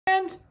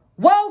And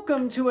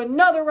welcome to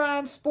another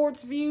round of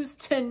Sports Views.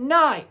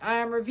 Tonight, I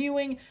am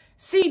reviewing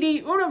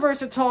CD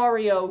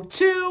Universitario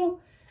 2,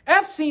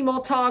 FC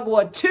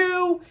Motagua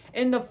 2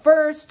 in the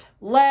first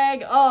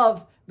leg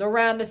of the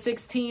round of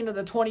 16 of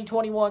the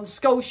 2021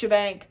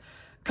 Scotiabank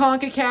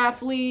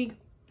CONCACAF League.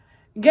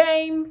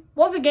 Game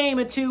was a game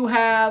of two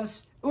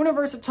halves.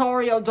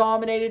 Universitario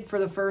dominated for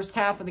the first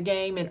half of the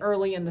game and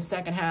early in the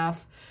second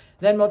half.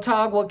 Then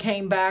Motagua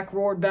came back,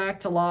 roared back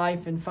to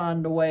life, and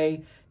found a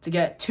way to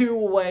get 2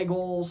 away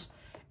goals.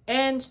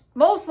 And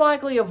most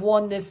likely have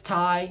won this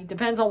tie.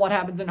 Depends on what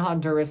happens in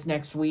Honduras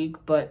next week.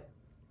 But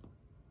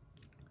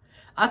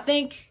I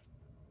think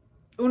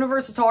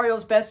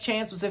Universitario's best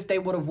chance was if they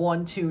would have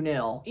won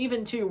 2-0.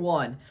 Even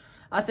 2-1.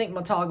 I think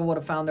Motagua would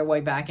have found their way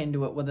back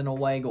into it with an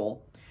away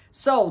goal.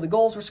 So, the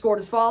goals were scored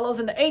as follows.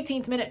 In the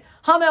 18th minute,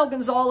 Hamel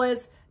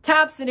Gonzalez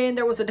taps it in.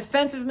 There was a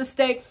defensive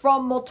mistake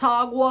from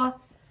Motagua.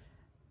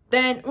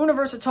 Then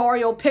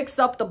Universitario picks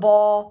up the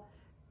ball,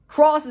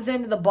 crosses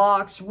into the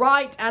box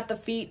right at the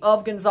feet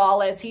of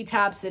Gonzalez. He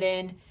taps it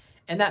in,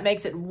 and that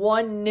makes it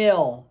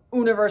 1-0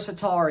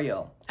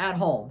 Universitario at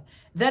home.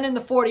 Then in the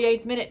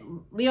 48th minute,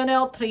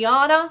 Lionel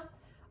Triana,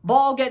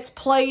 ball gets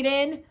played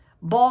in.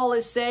 Ball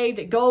is saved.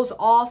 It goes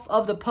off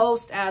of the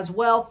post as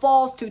well.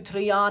 Falls to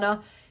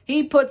Triana.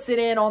 He puts it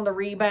in on the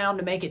rebound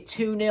to make it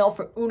 2-0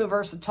 for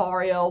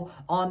Universitario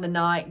on the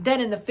night.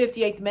 Then in the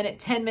 58th minute,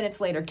 10 minutes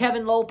later,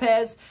 Kevin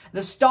Lopez,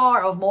 the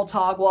star of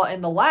Motagua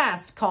in the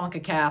last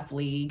CONCACAF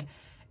League,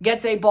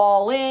 gets a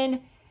ball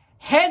in,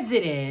 heads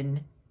it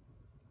in,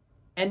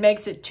 and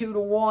makes it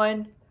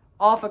 2-1.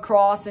 Off a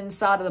cross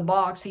inside of the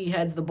box, he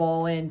heads the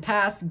ball in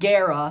past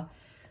Guerra,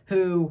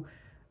 who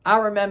I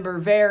remember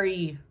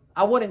very,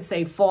 I wouldn't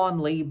say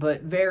fondly,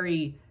 but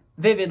very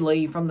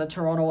vividly from the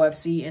Toronto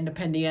FC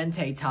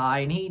Independiente tie,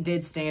 and he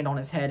did stand on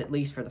his head at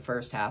least for the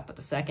first half, but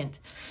the second,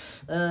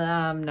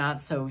 I'm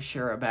not so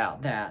sure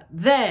about that.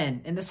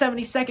 Then, in the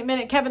 72nd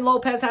minute, Kevin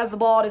Lopez has the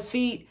ball at his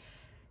feet,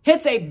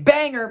 hits a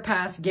banger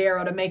past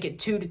Guerra to make it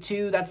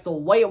 2-2. That's the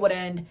way it would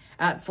end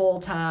at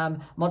full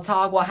time.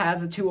 Motagua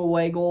has the 2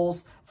 away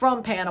goals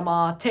from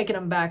Panama, taking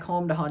them back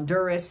home to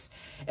Honduras,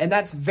 and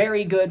that's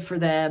very good for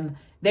them.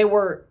 They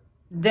were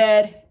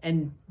dead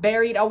and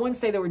buried. I wouldn't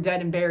say they were dead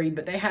and buried,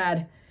 but they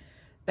had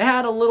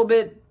a little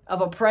bit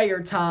of a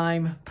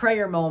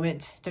prayer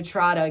moment to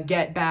try to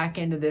get back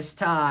into this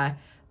tie,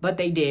 but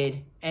they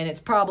did, and it's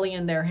probably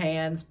in their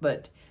hands,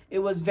 but it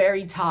was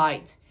very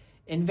tight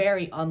and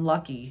very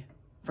unlucky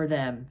for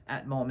them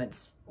at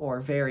moments, or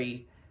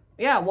it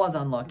was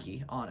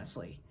unlucky,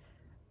 honestly.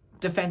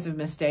 Defensive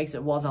mistakes,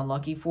 it was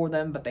unlucky for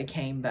them, but they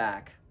came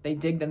back. They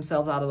digged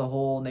themselves out of the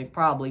hole, and they've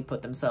probably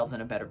put themselves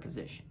in a better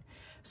position.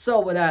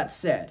 So, with that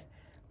said,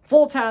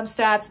 full-time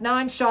stats,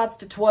 9 shots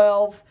to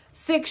 12,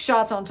 6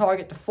 shots on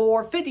target to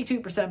 4,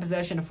 52%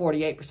 possession to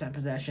 48%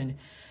 possession,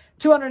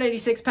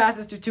 286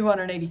 passes to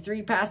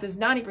 283 passes,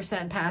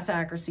 90% pass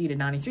accuracy to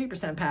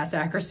 93% pass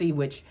accuracy,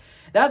 which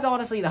that's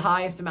honestly the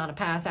highest amount of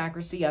pass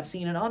accuracy I've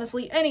seen in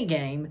honestly any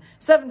game.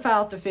 7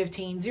 fouls to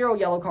 15, 0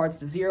 yellow cards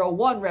to 0,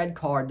 1 red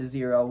card to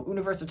 0.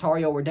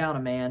 Universitario were down a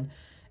man,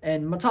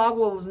 and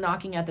Motagua was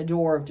knocking at the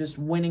door of just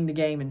winning the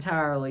game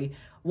entirely.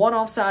 1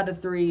 offside to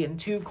 3 and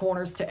 2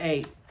 corners to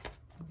 8.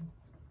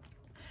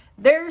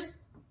 There's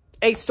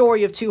a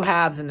story of 2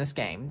 halves in this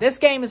game. This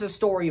game is a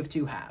story of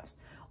 2 halves.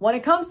 When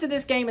it comes to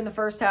this game in the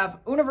first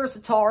half,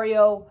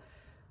 Universitario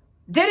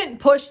didn't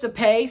push the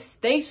pace.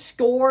 They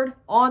scored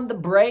on the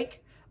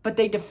break, but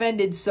they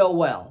defended so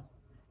well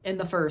in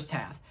the first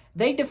half.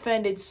 They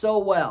defended so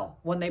well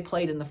when they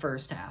played in the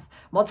first half.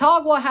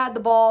 Motagua had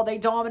the ball. They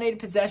dominated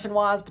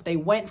possession-wise, but they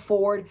went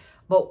forward.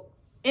 But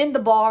in the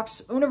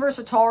box,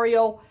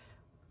 Universitario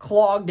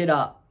clogged it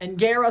up, and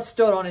Guerra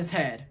stood on his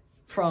head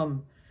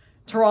from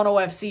Toronto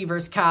FC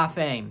versus CAF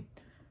aim.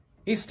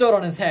 He stood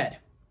on his head.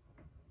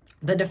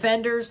 The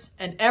defenders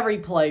and every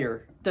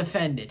player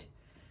defended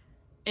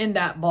in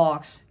that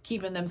box,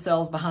 keeping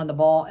themselves behind the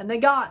ball. And they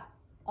got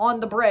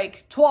on the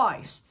break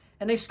twice.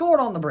 And they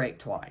scored on the break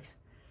twice.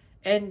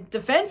 And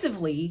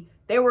defensively,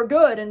 they were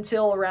good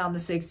until around the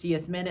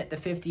 60th minute, the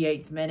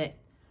 58th minute.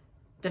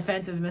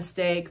 Defensive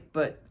mistake.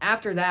 But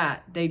after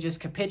that, they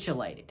just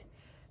capitulated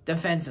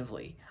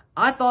defensively.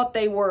 I thought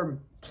they were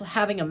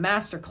having a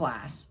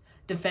masterclass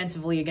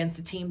defensively against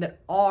a team that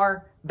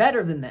are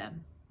better than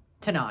them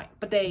tonight.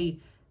 But they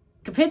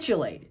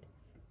capitulated.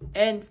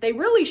 And they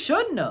really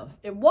shouldn't have.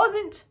 It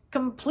wasn't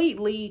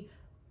completely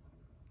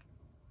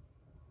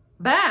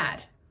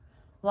bad.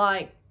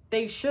 Like,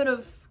 they should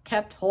have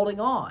kept holding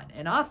on.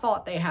 And I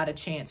thought they had a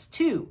chance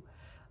too.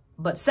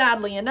 But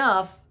sadly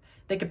enough,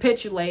 they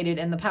capitulated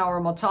and the power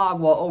of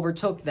Motagua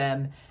overtook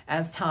them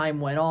as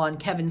time went on.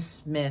 Kevin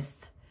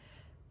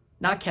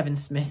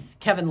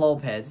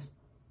Lopez.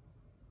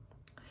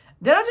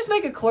 Did I just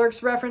make a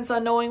Clerks reference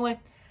unknowingly?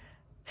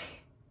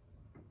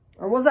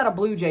 Or was that a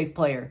Blue Jays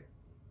player?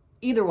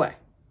 Either way.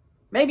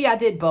 Maybe I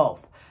did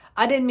both.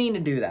 I didn't mean to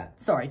do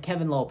that. Sorry,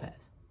 Kevin Lopez.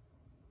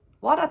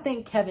 Why'd I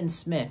think Kevin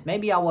Smith?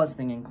 Maybe I was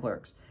thinking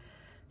Clerks.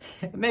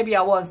 Maybe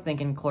I was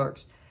thinking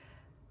Clerks.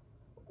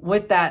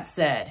 With that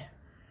said,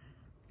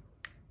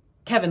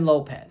 Kevin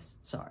Lopez.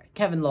 Sorry,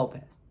 Kevin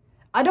Lopez.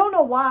 I don't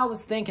know why I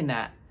was thinking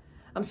that.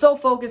 I'm so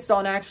focused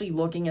on actually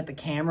looking at the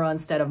camera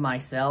instead of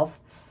myself,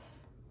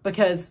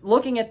 because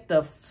looking at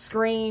the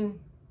screen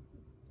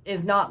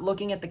is not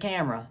looking at the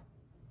camera,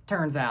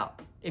 turns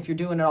out. If you're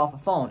doing it off a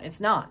phone, it's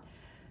not.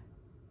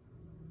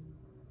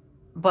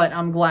 But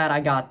I'm glad I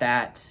got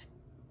that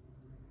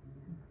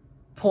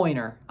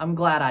pointer. I'm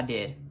glad I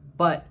did.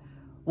 But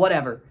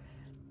whatever.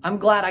 I'm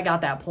glad I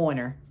got that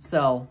pointer.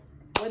 So,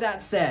 with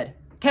that said,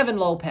 Kevin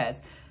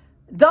Lopez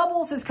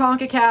doubles his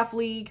CONCACAF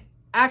League,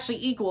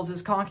 actually equals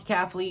his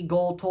CONCACAF League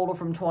goal total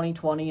from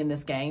 2020 in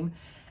this game.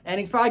 And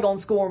he's probably going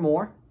to score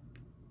more.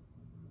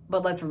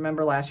 But let's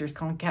remember last year's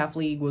CONCACAF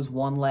League was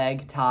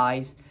one-leg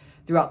ties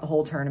throughout the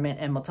whole tournament,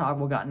 and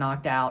Motagua got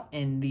knocked out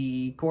in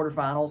the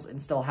quarterfinals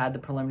and still had the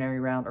preliminary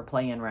round or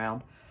play-in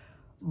round.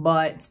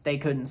 But they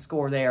couldn't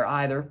score there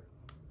either.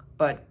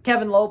 But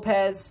Kevin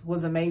Lopez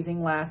was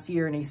amazing last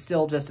year, and he's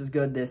still just as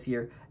good this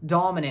year.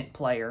 Dominant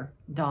player.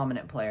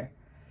 Dominant player.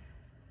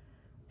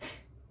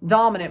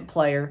 Dominant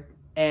player.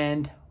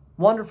 And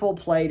wonderful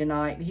play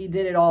tonight. He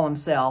did it all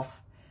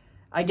himself.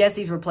 I guess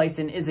he's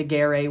replacing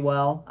Izaguirre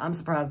well. I'm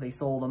surprised they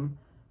sold him.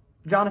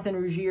 Jonathan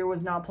Rougier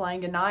was not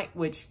playing tonight,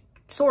 which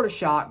sort of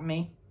shocked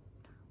me.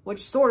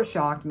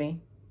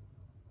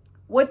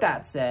 With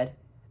that said,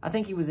 I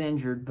think he was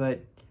injured,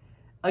 but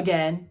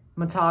again,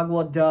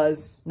 Motagua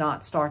does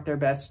not start their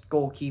best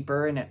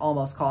goalkeeper, and it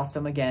almost cost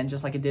them again,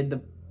 just like it did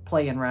the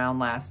play-in round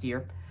last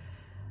year.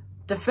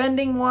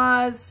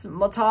 Defending-wise,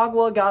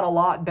 Motagua got a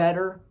lot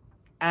better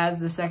as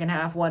the second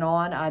half went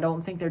on. I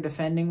don't think their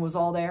defending was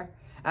all there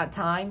at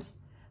times.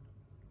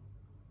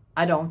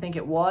 I don't think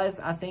it was.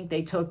 I think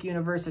they took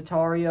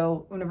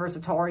Universitario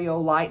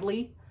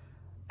lightly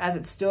as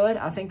it stood.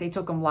 I think they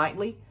took them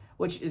lightly,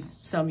 which is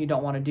something you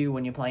don't want to do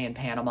when you play in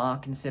Panama,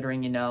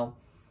 considering, you know,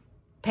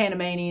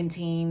 Panamanian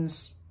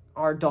teams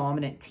are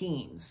dominant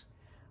teams.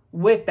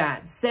 With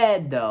that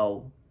said,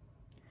 though,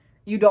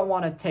 you don't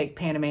want to take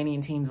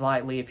Panamanian teams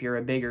lightly. If you're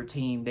a bigger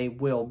team, they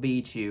will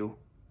beat you.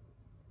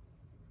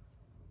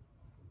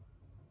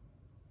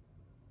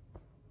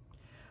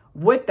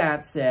 With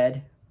that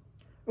said,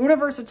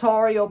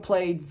 Universitario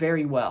played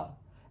very well.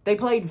 They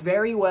played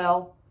very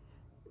well.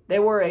 They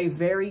were a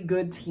very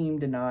good team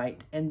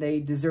tonight, and they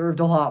deserved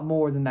a lot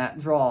more than that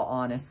draw,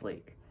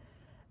 honestly.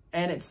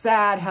 And it's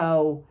sad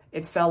how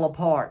it fell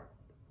apart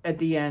at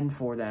the end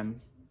for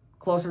them,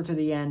 closer to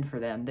the end for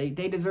them. They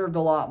deserved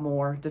a lot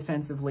more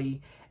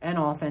defensively and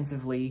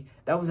offensively.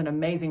 That was an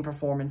amazing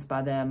performance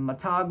by them.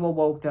 Motagua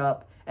woke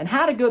up and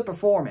had a good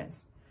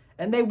performance,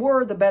 and they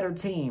were the better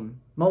team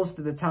most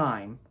of the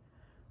time.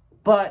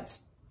 But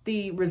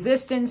the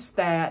resistance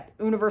that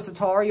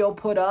Universitario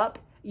put up,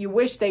 you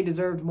wish they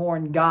deserved more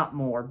and got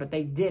more, but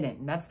they didn't,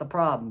 and that's the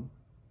problem.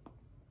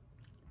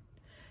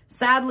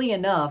 Sadly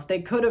enough,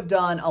 they could have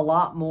done a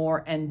lot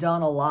more and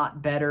done a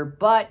lot better,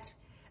 but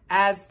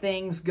as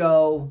things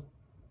go,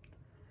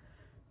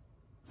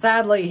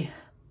 sadly,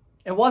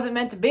 it wasn't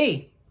meant to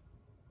be.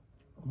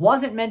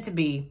 Wasn't meant to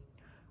be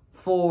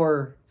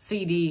for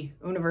CD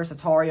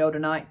Universitario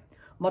tonight.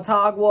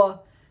 Motagua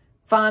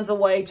finds a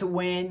way to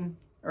win,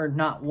 or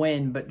not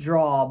win, but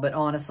draw. But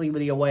honestly,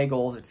 with the away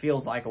goals, it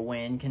feels like a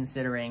win,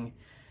 considering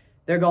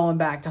they're going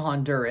back to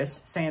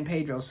Honduras, San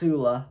Pedro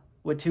Sula,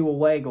 with 2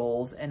 away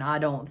goals. And I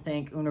don't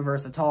think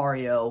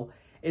Universitario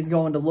is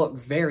going to look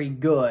very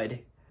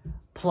good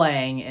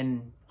playing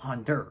in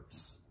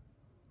Honduras.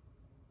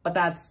 But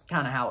that's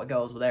kind of how it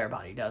goes with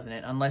everybody, doesn't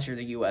it? Unless you're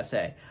the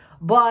USA.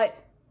 But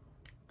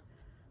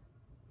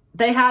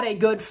they had a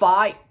good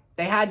fight.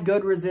 They had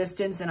good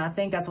resistance, and I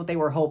think that's what they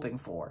were hoping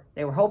for.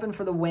 They were hoping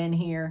for the win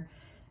here.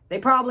 They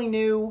probably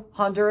knew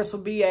Honduras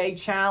would be a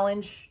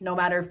challenge, no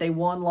matter if they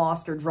won,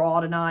 lost, or draw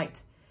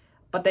tonight.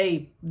 But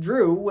they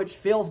drew, which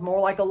feels more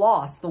like a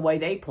loss the way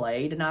they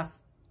played. And I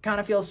kind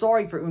of feel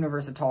sorry for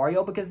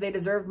Universitario because they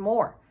deserved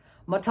more.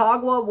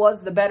 Motagua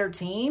was the better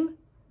team,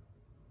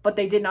 but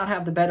they did not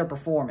have the better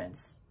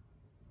performance.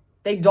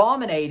 They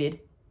dominated.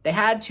 They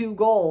had 2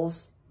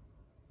 goals.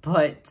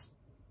 But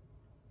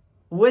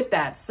with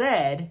that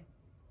said,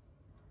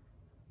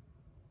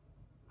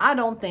 I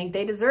don't think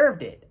they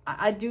deserved it.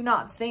 I do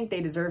not think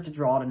they deserved to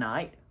draw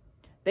tonight.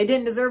 They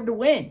didn't deserve to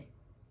win.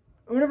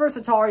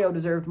 Universitario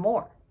deserved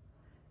more,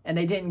 and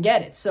they didn't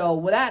get it. So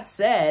with that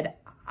said,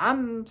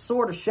 I'm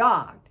sort of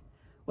shocked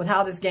with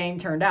how this game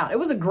turned out. It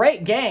was a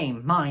great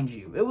game, mind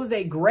you. It was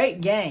a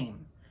great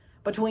game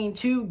between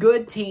 2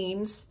 good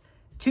teams.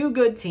 2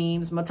 good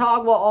teams.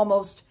 Motagua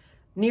almost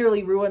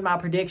nearly ruined my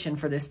prediction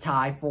for this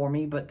tie for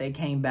me, but they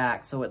came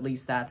back, so at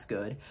least that's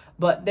good.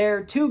 But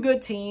they're 2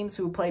 good teams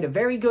who played a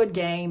very good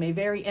game, a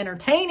very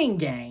entertaining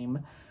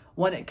game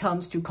when it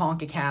comes to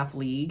CONCACAF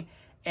League.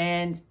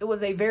 And it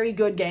was a very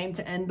good game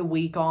to end the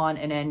week on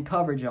and end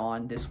coverage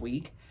on this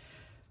week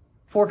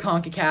for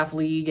CONCACAF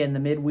League and the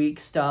midweek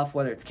stuff,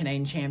 whether it's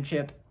Canadian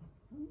Championship.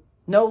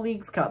 No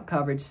Leagues Cup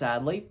coverage,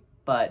 sadly,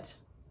 but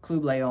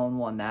Club Leon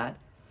won that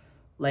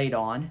late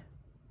on.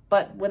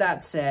 But with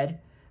that said,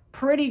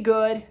 pretty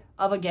good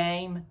of a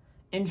game.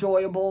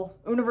 enjoyable.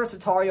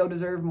 Universitario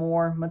deserved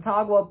more.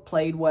 Motagua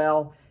played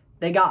well.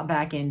 They got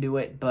back into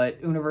it,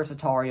 but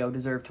Universitario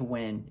deserved to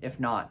win, if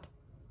not,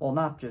 well,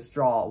 not just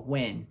draw,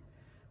 win.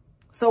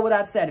 So with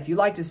that said, if you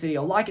like this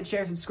video, like it,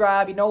 share,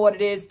 subscribe. You know what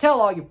it is. Tell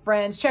all your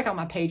friends. Check out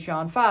my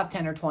Patreon, $5,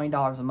 $10, or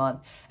 $20 a month.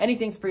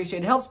 Anything's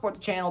appreciated. Help support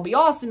the channel. Be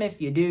awesome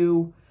if you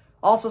do.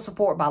 Also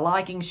support by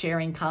liking,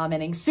 sharing,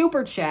 commenting,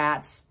 super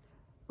chats.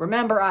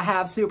 Remember, I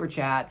have super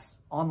chats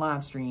on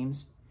live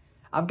streams.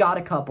 I've got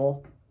a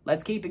couple.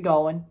 Let's keep it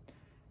going.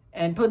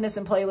 And putting this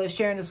in playlist,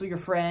 sharing this with your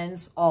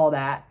friends, all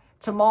that.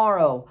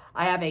 Tomorrow,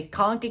 I have a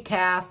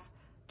CONCACAF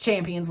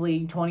Champions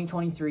League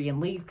 2023 and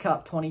League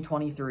Cup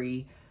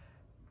 2023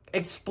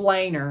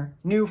 explainer,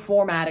 new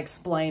format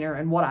explainer,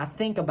 and what I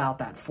think about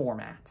that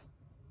format.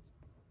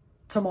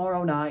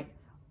 Tomorrow night.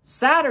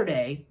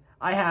 Saturday,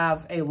 I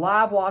have a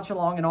live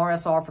watch-along in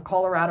RSR for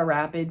Colorado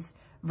Rapids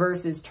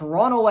versus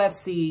Toronto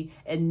FC,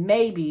 and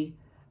maybe,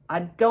 I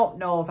don't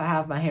know if I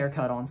have my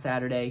haircut on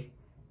Saturday,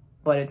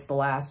 but it's the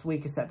last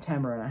week of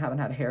September, and I haven't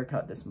had a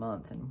haircut this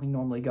month, and we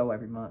normally go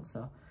every month,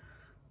 so.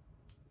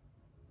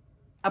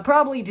 I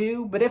probably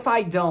do, but if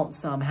I don't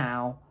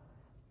somehow,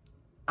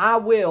 I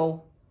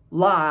will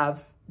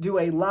do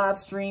a live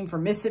stream for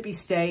Mississippi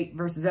State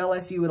versus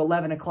LSU at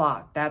 11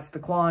 o'clock. That's the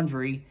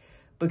quandary,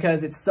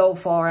 because it's so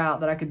far out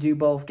that I could do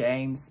both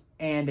games,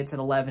 and it's at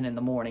 11 in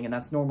the morning, and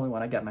that's normally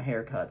when I get my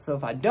haircut. So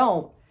if I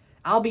don't,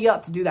 I'll be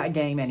up to do that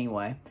game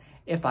anyway.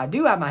 If I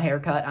do have my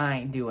haircut, I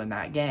ain't doing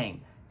that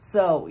game.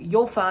 So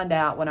you'll find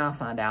out when I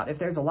find out. If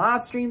there's a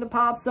live stream that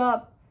pops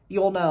up,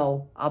 you'll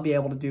know I'll be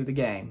able to do the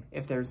game.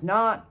 If there's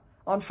not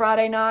on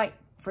Friday night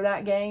for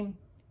that game,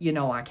 you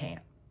know I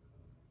can't.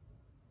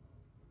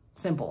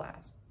 Simple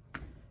as.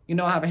 You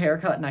know I have a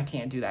haircut and I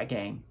can't do that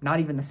game. Not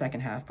even the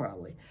second half,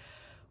 probably.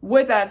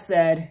 With that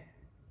said,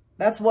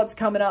 that's what's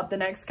coming up the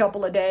next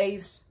couple of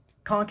days.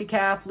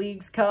 CONCACAF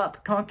Leagues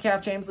Cup,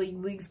 CONCACAF Champions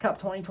League Leagues Cup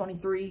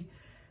 2023.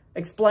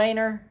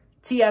 Explainer,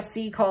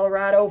 TFC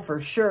Colorado for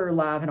sure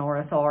live in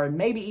RSR, and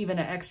maybe even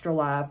an extra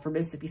live for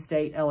Mississippi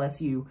State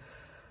LSU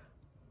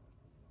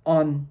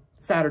on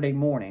Saturday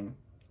morning.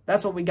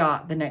 That's what we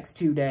got the next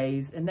 2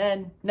 days. And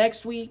then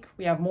next week,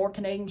 we have more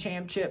Canadian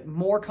Championship,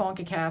 more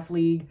CONCACAF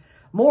League,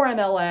 more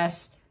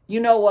MLS. You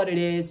know what it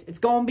is. It's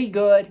going to be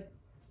good.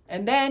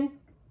 And then,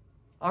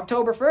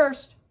 October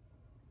 1st,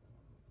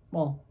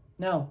 well,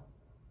 no,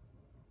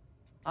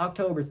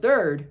 October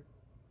 3rd,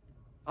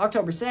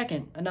 October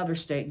 2nd, another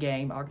state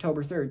game,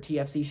 October 3rd,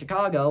 TFC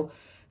Chicago.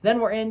 Then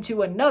we're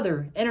into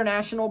another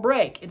international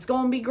break. It's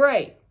going to be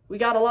great. We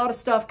got a lot of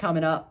stuff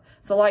coming up.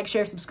 So like,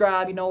 share,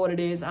 subscribe. You know what it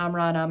is. I'm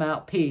Ryan. I'm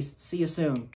out. Peace. See you soon.